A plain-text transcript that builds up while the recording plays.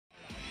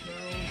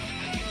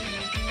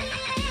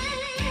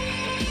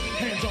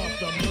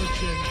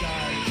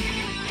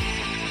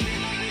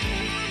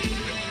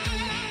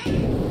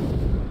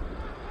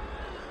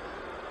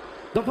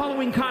The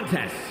following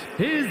contest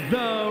is the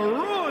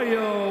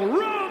Royal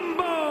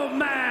Rumble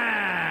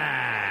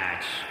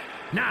match.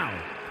 Now,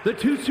 the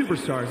two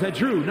superstars that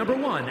drew number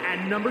 1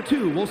 and number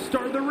 2 will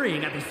start the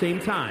ring at the same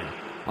time.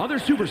 Other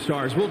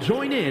superstars will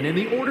join in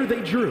the order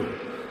they drew.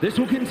 This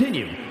will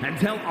continue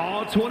until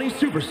all 20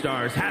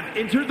 superstars have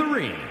entered the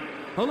ring.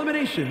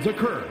 Eliminations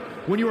occur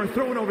when you are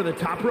thrown over the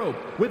top rope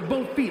with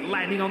both feet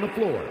landing on the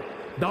floor.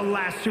 The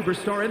last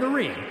superstar in the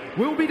ring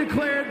will be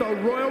declared the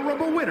Royal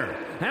Rumble winner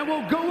and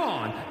will go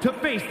on to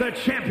face the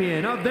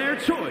champion of their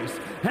choice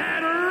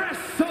at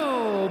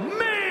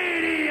WrestleMania!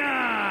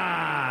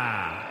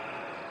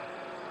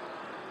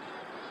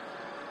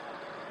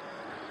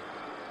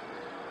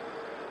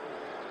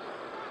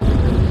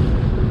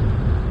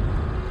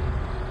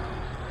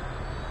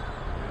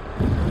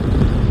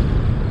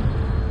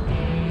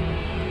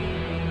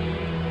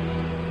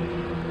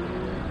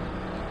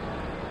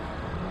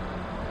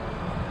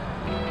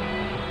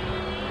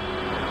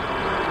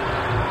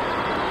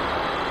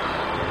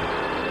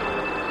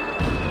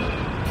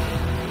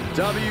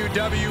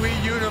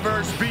 WWE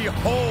Universe,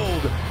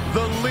 behold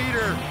the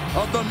leader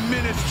of the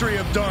Ministry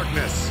of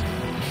Darkness.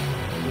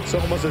 It's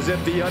almost as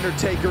if The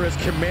Undertaker has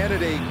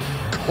commanded a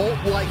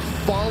cult-like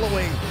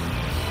following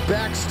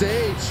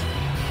backstage.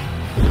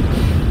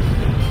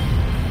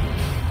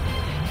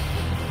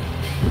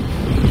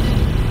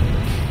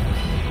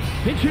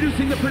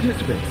 Introducing the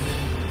participants.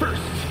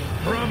 First,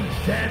 from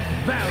Death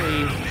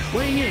Valley,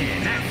 weighing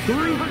in at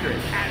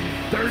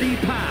 330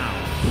 pounds.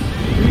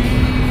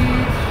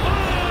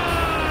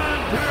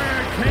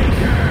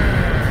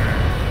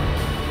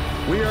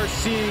 We are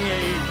seeing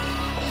a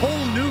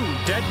whole new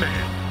dead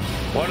man.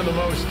 One of the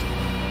most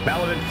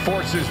malevolent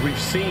forces we've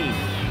seen.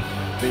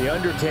 The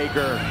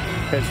Undertaker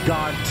has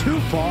gone too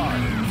far.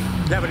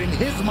 Yeah, but in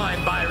his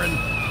mind, Byron,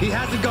 he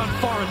hasn't gone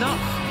far enough.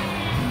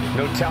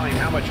 No telling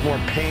how much more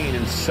pain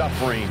and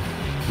suffering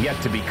yet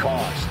to be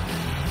caused.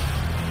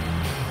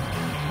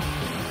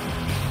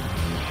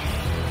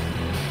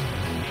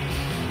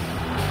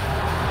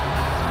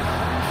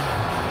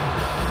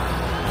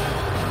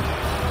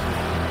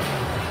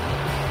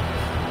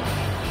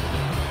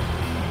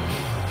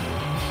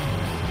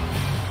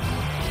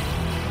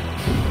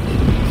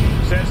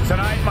 Says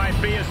tonight might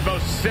be his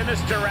most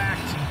sinister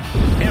act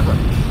ever.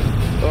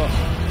 Ugh,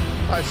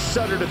 I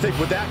shudder to think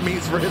what that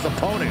means for his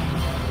opponent.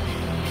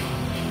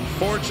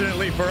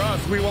 Fortunately for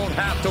us, we won't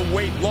have to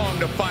wait long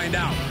to find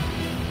out.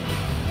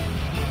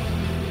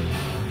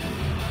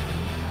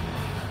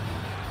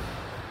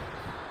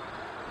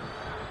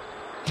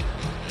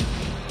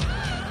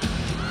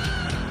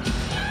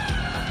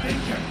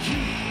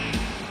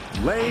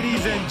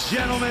 Ladies and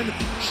gentlemen,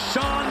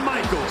 Shawn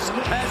Michaels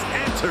has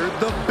entered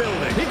the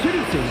building.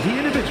 Introducing the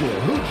individual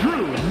who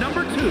drew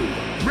number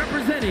 2,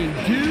 representing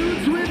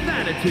Dudes with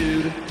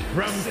Attitude,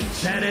 from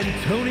San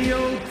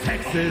Antonio,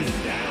 Texas,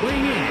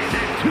 weighing in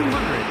at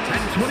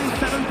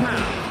 227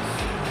 pounds,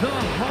 the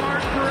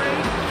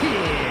Heartbreak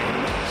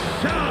Kid,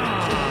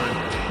 Shawn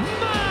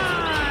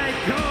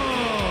Michaels!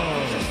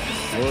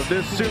 Well, if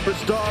this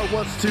superstar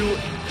wants to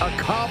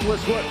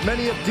accomplish what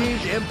many have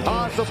deemed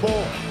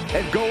impossible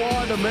and go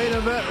on to main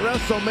event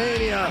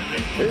WrestleMania,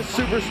 this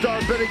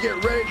superstar better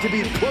get ready to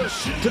be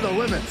pushed to the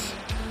limits.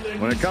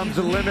 When it comes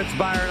to limits,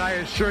 Byron, I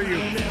assure you,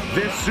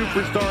 this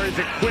superstar is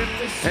equipped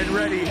and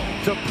ready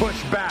to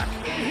push back.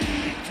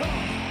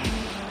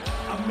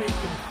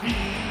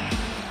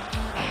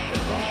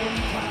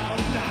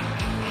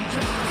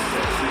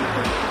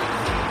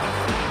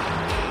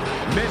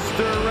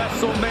 Mr.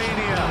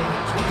 WrestleMania,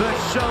 the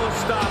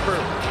showstopper.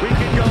 We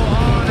can go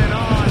on and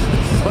on,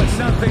 but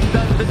nothing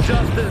does the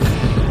justice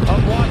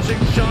of watching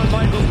Shawn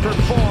Michaels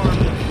perform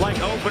like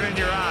opening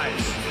your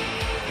eyes.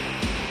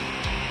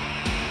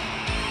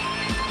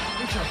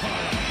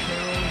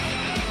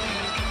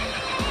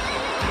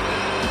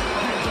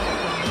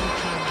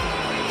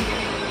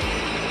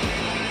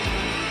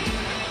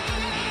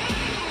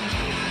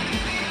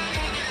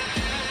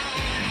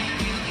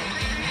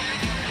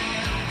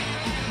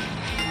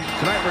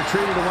 Tonight we're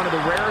treated to one of the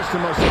rarest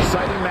and most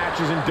exciting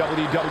matches in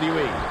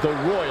WWE, the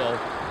Royal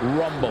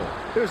Rumble.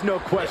 There's no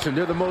question,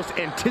 they're the most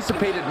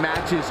anticipated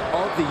matches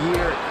of the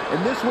year,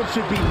 and this one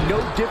should be no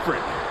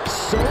different.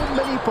 So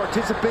many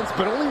participants,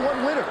 but only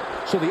one winner.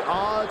 So the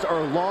odds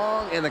are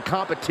long and the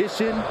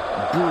competition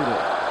brutal.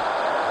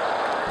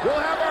 We'll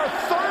have our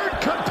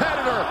third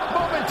competitor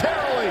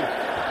momentarily.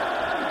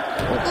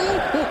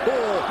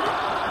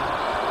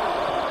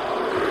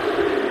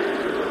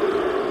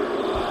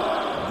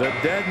 The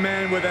dead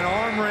man with an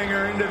arm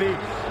wringer into the...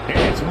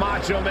 It's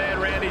Macho Man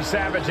Randy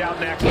Savage out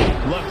next,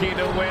 looking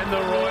to win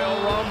the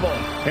Royal Rumble.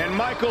 And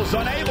Michaels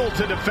unable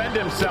to defend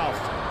himself.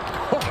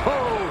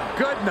 Oh,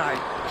 good night.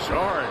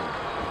 Sorry.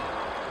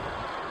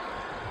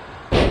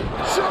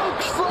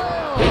 Choke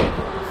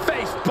slam!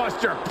 Face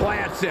buster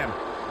plants him.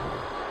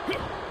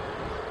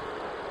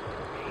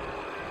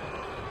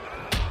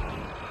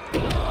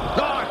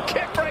 Oh,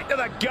 kick right to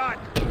the gut.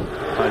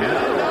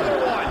 Another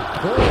one.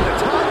 Boy, the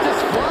time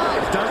just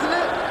flies, doesn't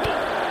it?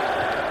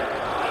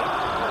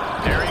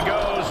 There he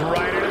goes,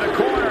 right into the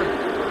corner.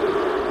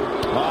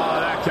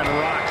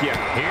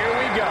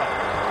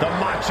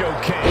 Macho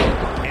King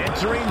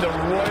entering the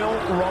Royal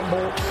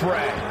Rumble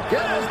fray.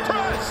 Yes,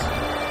 press!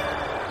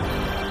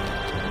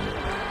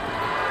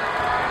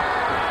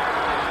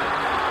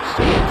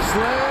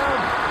 Slam.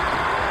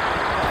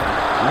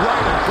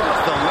 Right across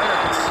the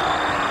larynx.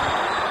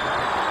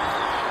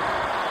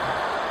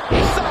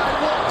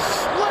 Sidewalk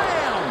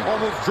slam.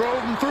 Almost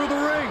drove him through the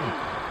ring.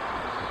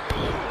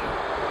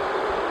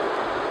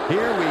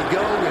 Here we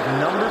go with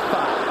number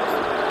 5.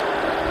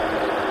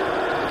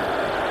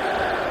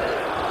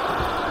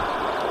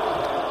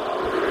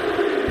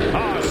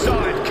 Oh,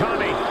 saw it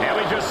coming, and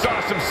we just saw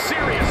some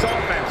serious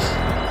offense.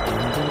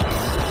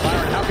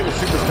 Byron, how can a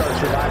superstar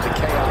survive the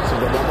chaos of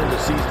the Rumble to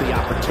seize the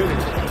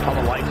opportunity of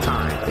a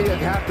lifetime? You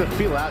have to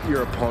feel out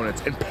your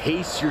opponents and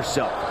pace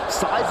yourself.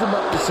 Size them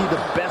up to see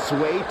the best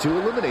way to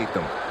eliminate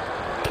them.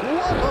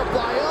 What a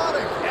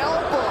bionic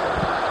elbow!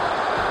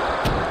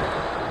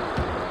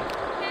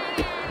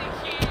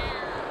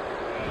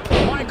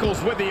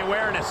 Michaels with the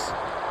awareness.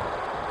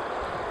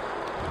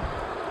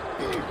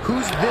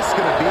 Who's this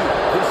gonna be?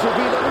 This will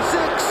be number 6.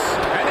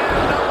 And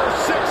now number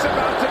 6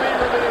 about to be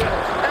revealed.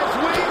 As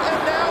we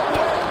and now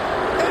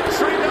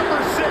Entry number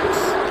 6.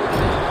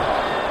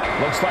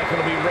 Looks like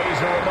it'll be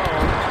Razor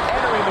Ramon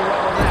entering the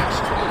Rumble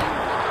next.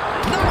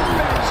 no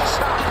bench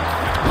chop.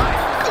 My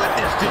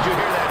goodness, did you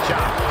hear that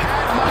chop?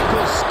 Had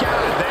Michaels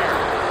scouted there.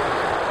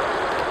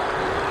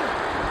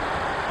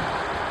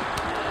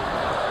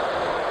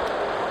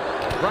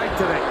 Right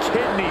to the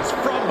kidneys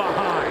from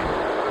behind.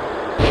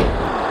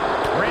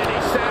 Randy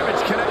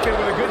Savage connected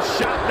with a good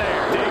shot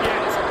there. Dig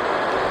it.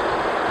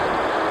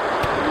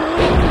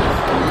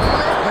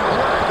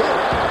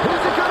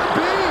 Who's it gonna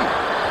be?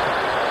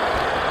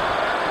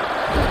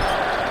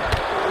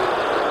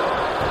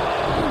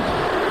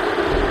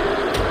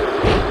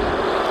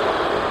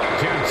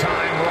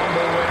 Two-time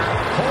Rumble winner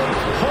Hulk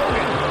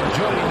Hogan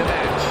joining the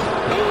match.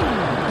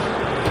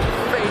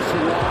 Face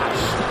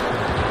wash.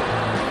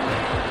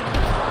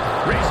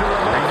 Razor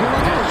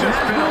Ramon has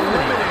just been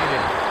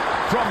eliminated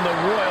from the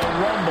Royal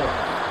Rumble.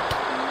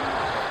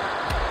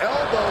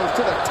 Elbows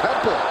to the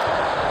temple.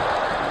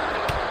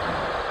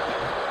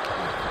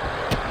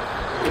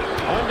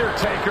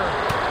 Undertaker,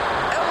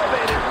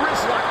 elevated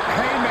wrist lock,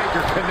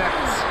 haymaker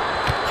connects.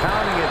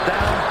 Counting it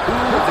down.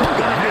 Who's it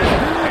gonna be?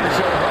 And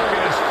so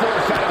Hogan is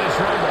forced out of this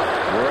Rumble.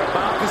 We're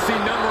about to see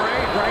number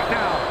 8 right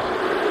now.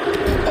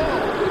 Oh,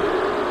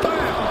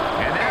 bam!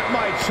 And that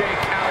might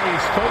shake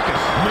Ali's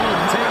focus.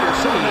 Taker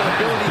showing the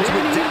ability to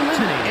adapt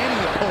to any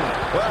opponent.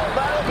 Well,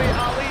 that'll be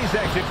Ali's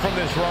exit from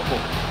this Rumble.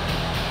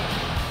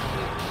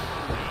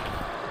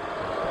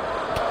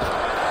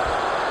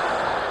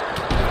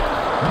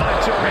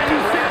 Macho Man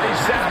Randy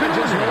Savage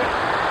is winning.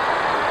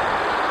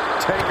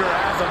 Taker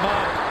has him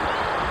up.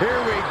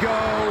 Here we go.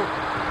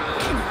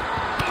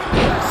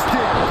 Rest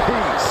in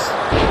peace.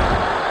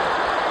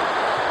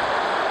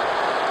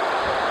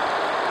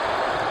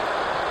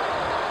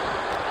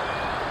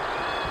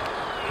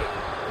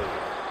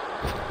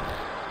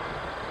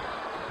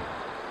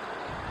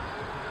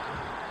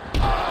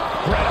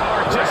 Bret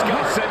Hart just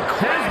got sent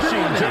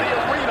crashing to the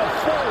arena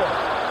floor.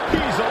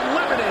 He's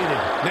eliminated.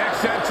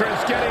 Next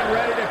entrance getting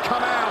ready to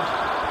come out.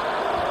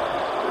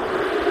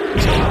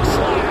 Top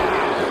slide.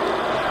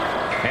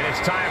 And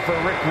it's time for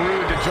Rick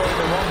Rude to join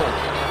the Rumble.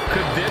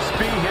 Could this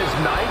be his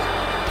night?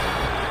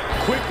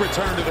 Quick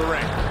return to the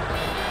ring.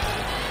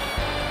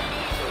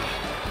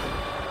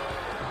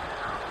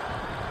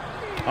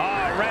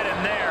 Oh, right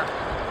in there.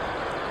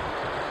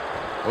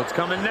 What's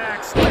coming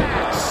next?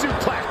 Back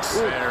suplex.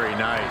 Very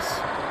nice.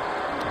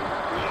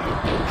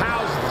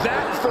 How's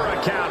that for a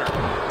counter?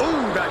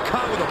 Ooh, got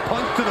caught with a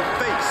punch to the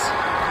face.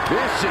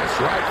 Vicious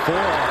right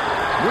forearm.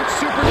 Which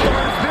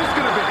superstar is this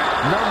going to be?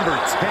 Number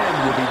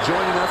 10 will be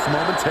joining us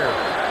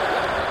momentarily.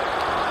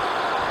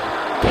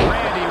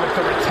 Randy with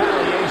the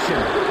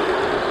retaliation.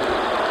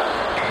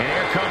 And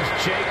here comes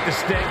Jake the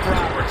Snake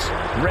Roberts,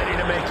 ready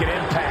to make an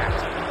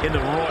impact in the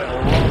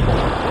Royal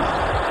Rumble.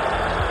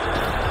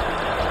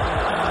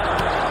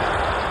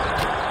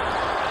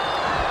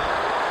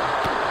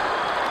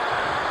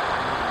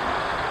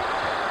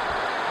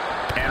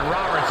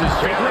 Is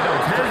failing to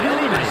offer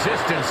any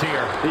resistance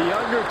here. The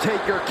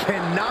Undertaker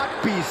cannot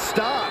be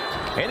stopped.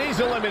 And he's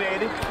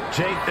eliminated.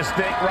 Jake the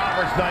Snake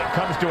Roberts' night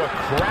comes to a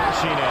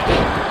crashing end.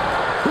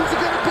 Who's it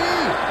going to be?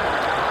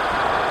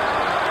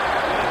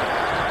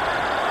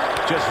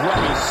 Just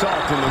rubbing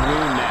salt in the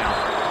wound now.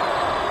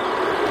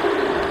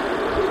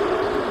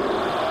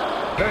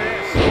 There it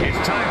is.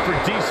 It's time for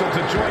Diesel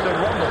to join the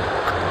Rumble.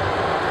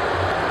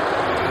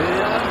 The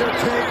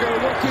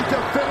Undertaker looking to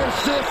finish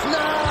this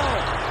now.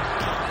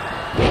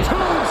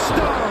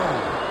 Tombstone!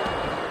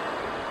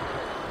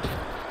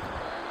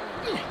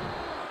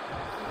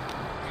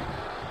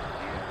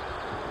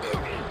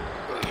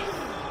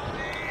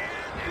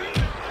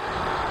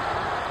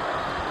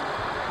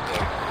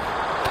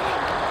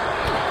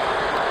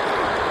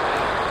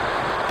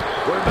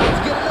 We're about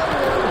to get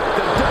another one.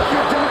 The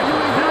WWE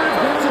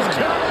Universe is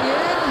counting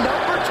in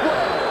number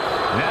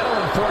 12. That'll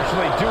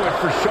unfortunately do it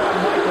for Shawn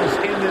Michaels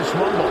in this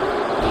Rumble.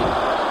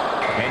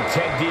 And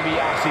Ted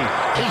DiBiase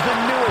is the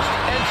newest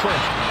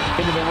entrant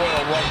into the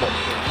Royal Rumble.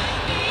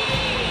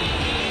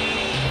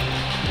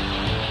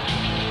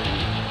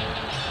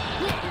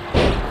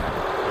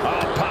 A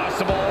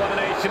possible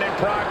elimination in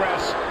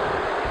progress.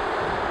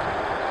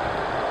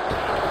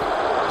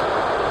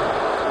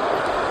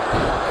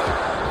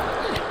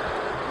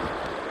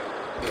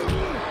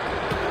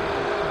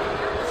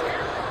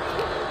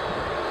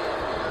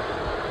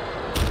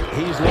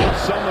 He's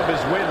lost some of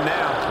his wind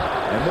now.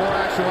 And more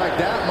action like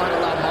that might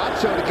allow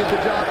Macho to get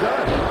the job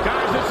done.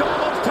 Guys, it's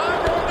almost time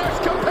for our next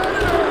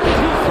competitor.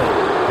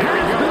 There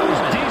he goes.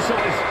 Diesel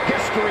is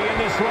history in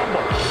this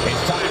Rumble.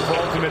 It's time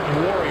for Ultimate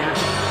Warrior.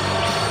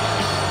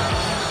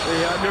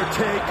 The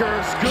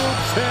Undertaker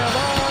scoops him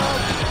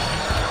up.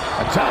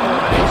 A top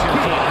elimination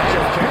for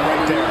Macho King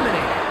right there.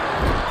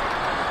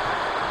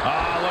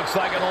 Looks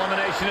like an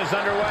elimination is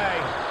underway.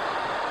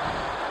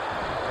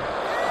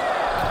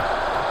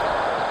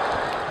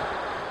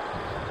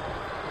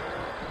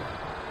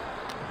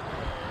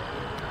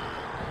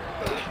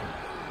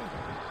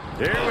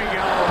 Here we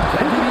go.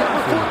 And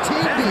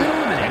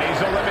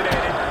he's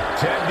eliminated.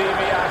 Ted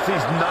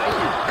DiBiase's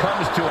night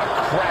comes to a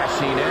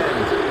crashing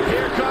end.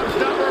 Here comes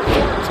number 14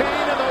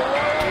 of the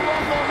Royal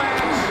Rumble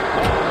match.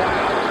 Oh,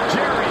 wow.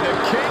 Jerry the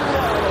King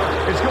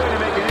Lawler is going to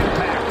make an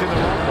impact in the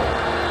Rumble.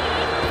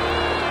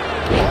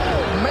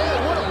 Oh, man,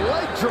 what a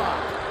leg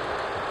drop.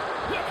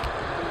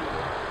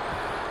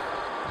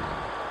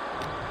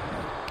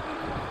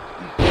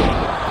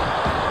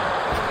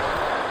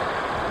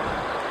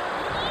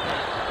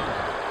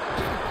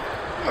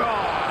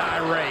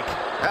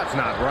 That's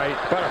not right,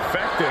 but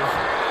effective.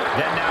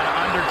 Then now to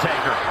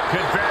Undertaker.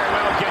 Could very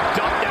well get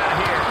dumped out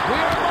here. We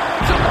are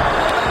moments away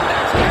from the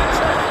next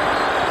entrant.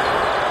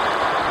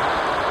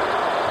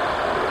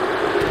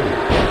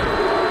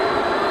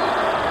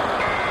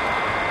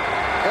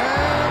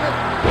 And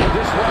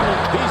this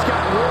Rumble, he's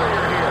got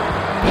Warrior here.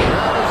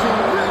 Ravishing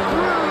Rick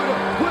Rude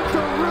with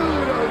the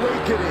Rude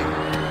Awakening.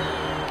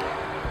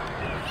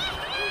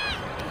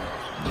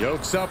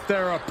 Yokes up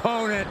their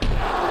opponent.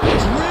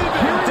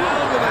 Driven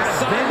down to the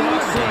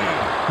sidewalk slam.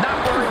 Not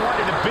where he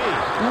wanted to be.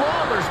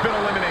 Lawler's been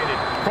eliminated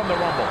from the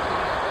Rumble.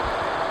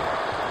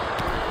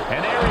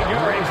 And there he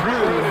goes.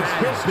 Rude is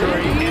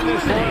history in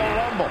this Royal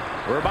Rumble.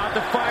 We're about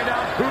to find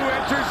out who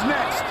enters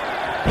next.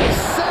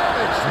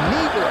 Savage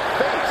knee to the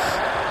face.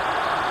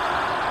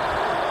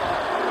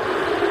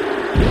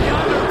 The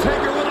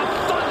Undertaker with a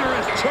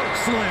thunderous choke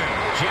slam.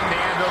 Jim the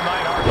Anvil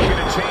Neidhart looking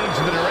to change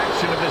the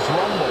direction of this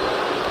Rumble.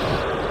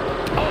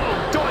 Oh,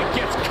 Doink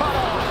gets cut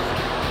off.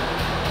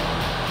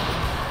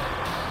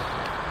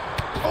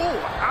 Oh,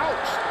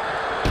 ouch.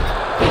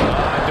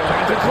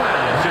 Doink the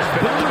Clown has just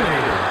been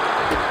eliminated.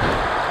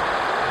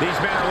 These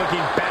men are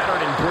looking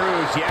battered and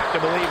bruised. You have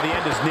to believe the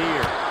end is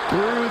near.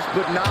 Bruised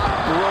but not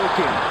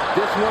broken.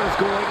 This one is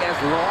going as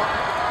long.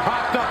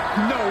 Popped up.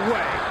 No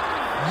way.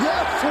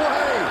 Yes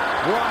way.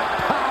 What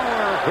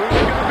power. Who's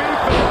it going to be,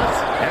 fellas?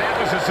 And that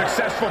was a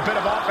successful bit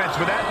of offense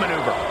with that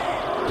maneuver.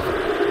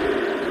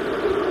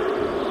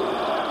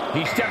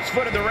 He steps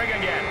foot in the ring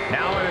again.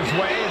 Now on his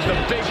way is the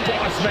Big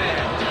Boss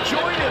Man.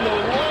 Join in the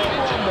Royal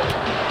Rumble.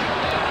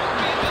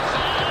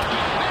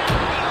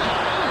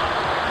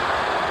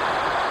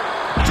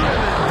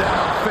 Driven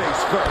down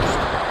face first.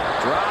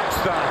 Drops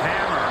the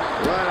hammer.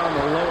 Right on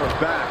the lower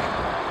back.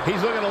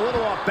 He's looking a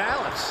little off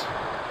balance.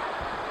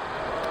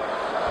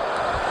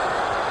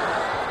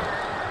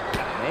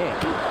 Man.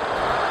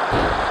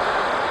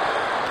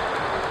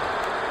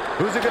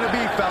 Who's it going to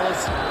be,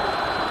 fellas?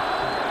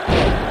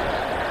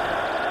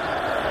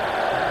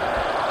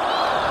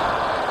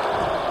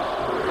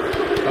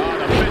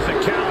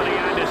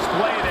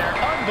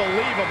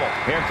 Unbelievable.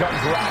 Here comes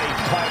Roddy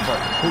Piper,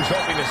 who's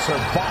hoping to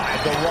survive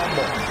the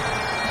Rumble.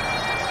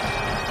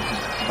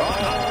 Oh,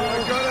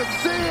 we're gonna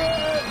see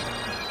it!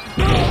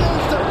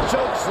 There's the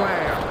choke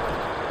slam.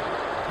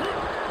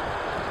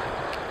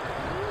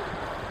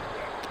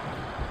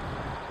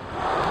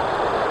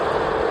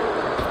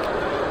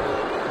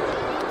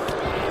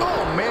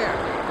 Oh, man.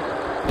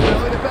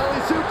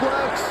 Belly-to-belly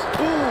suplex.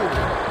 Ooh.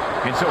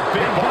 And so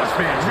Big Boss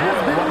Man's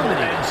Royal Rumble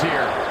ends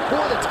here.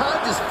 Boy, the time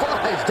just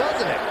flies,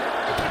 doesn't it?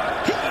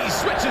 He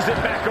switches it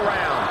back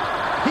around.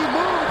 He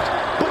moved,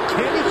 but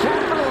can he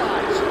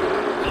capitalize?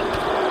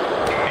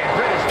 And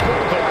British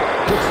Bulldog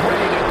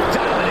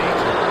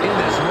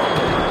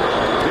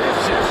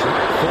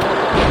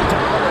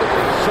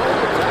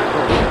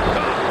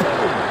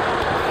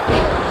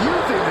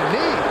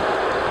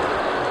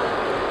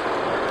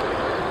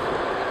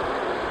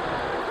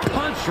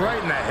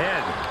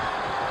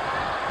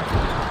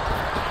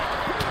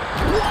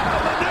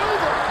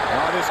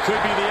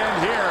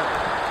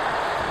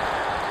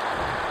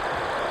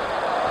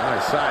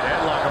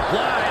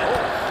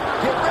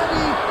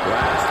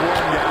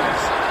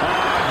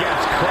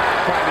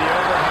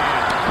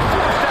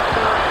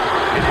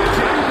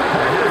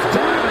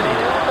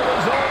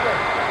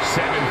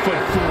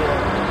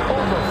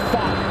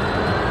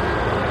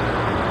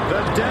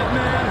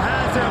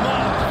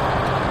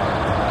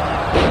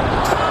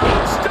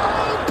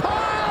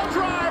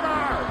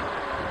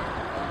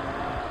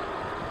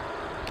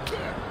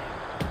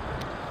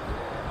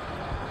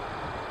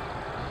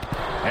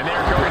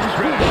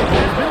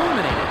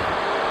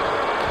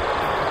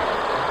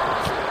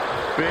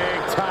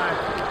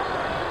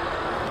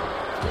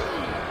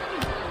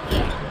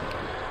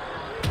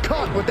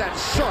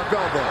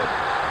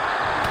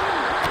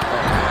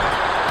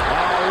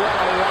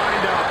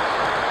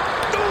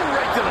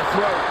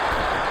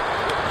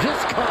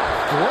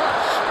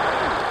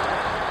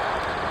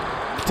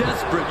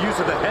desperate use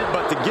of the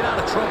headbutt to get out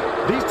of trouble.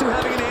 These two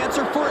having an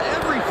answer for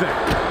everything.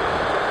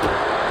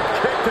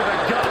 Kick to the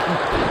gut.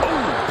 Oh,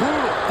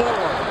 brutal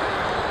form.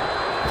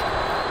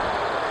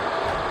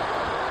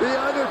 The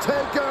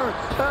Undertaker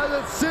has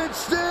it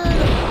cinched in.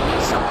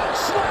 Choke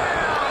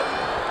slam.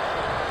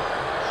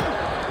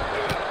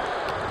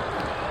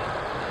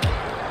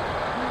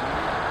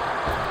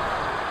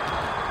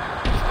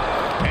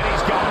 And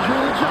he's gone.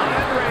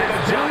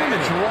 The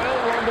Giant's Royal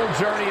Rumble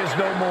journey is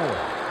no more.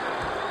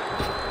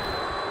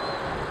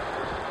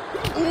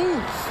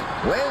 Oof.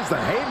 Lands the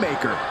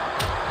haymaker.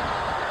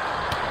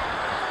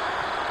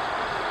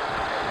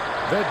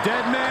 The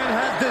dead man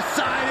has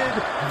decided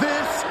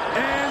this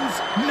ends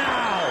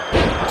now.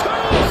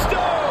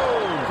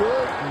 Tombstone!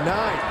 Good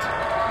night.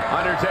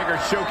 Undertaker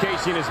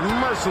showcasing his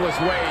merciless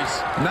ways.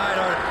 Night,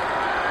 Art.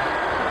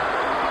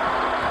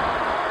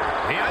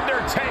 The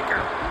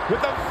Undertaker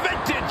with a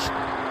vintage.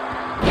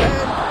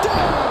 And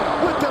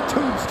down with the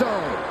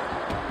tombstone.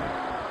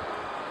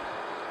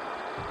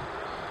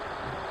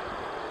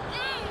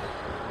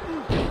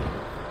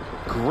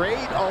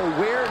 Great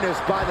awareness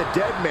by the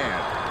dead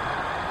man.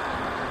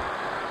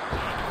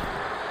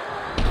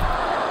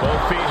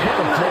 Both feet hit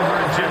the floor,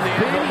 and Jim, the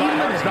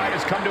Anvil of his night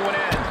has come to an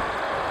end.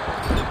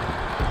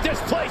 This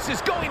place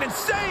is going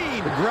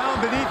insane! The ground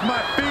beneath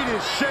my feet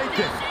is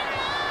shaking.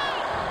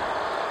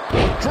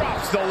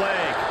 Drops the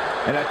leg.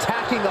 And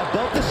attacking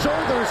above the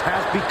shoulders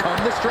has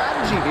become the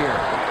strategy here.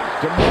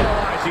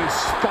 Demoralizing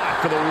spot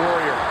for the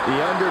Warrior.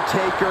 The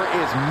Undertaker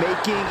is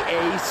making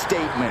a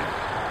statement.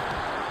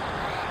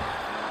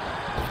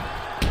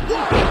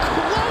 What a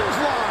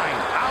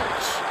clothesline!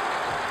 Ouch!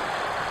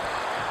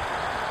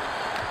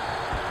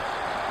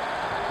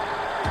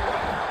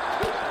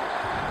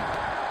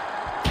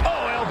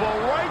 Oh, elbow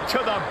right to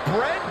the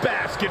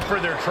breadbasket for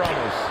their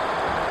troubles.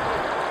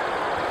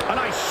 A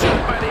nice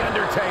shot by The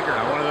Undertaker.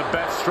 One of the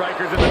best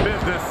strikers in the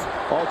business.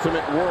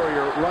 Ultimate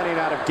Warrior running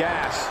out of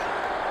gas.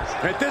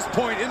 At this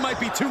point, it might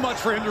be too much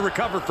for him to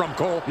recover from,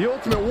 Cole. The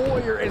Ultimate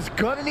Warrior is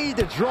gonna need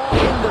to draw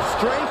in the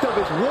strength of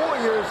his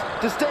warriors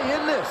to stay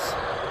in this.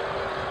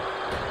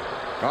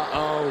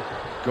 Uh-oh.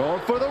 Going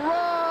for the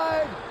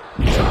ride.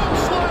 Choke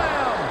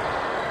slam!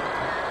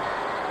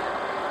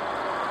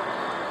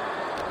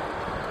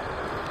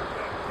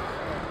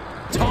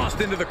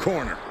 Tossed into the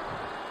corner.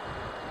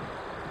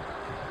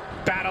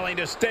 Battling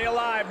to stay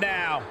alive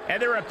now.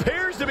 And there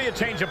appears to be a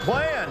change of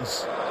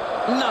plans.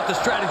 Not the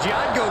strategy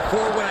I'd go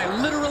for when I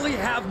literally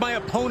have my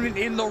opponent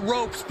in the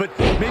ropes, but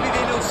maybe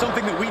they know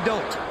something that we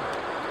don't.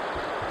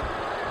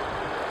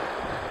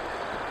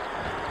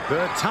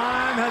 The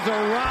time has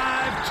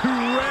arrived to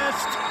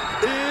rest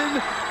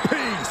in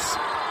peace.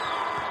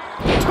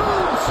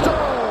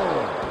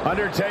 Tombstone.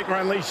 Undertaker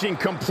unleashing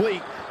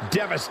complete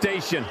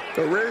devastation.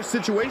 A rare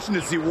situation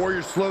to see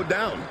Warriors slowed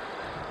down.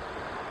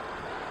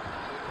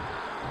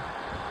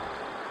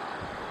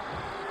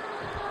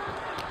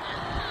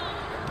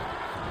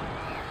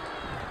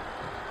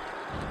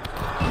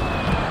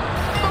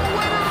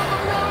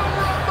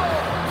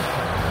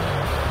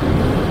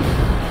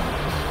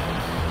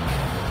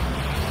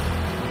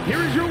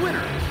 Here is your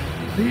winner,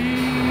 The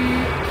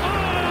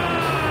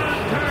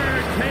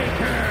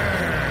Undertaker.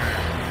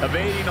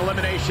 Evading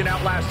elimination,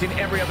 outlasting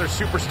every other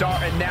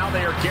superstar, and now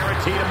they are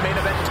guaranteed a main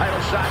event title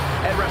shot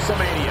at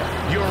WrestleMania.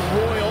 Your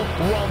Royal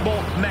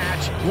Rumble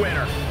match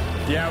winner.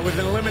 Yeah, with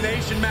an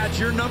elimination match,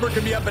 your number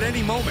can be up at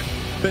any moment.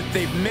 But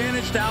they've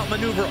managed to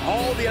outmaneuver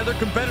all the other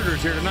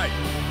competitors here tonight.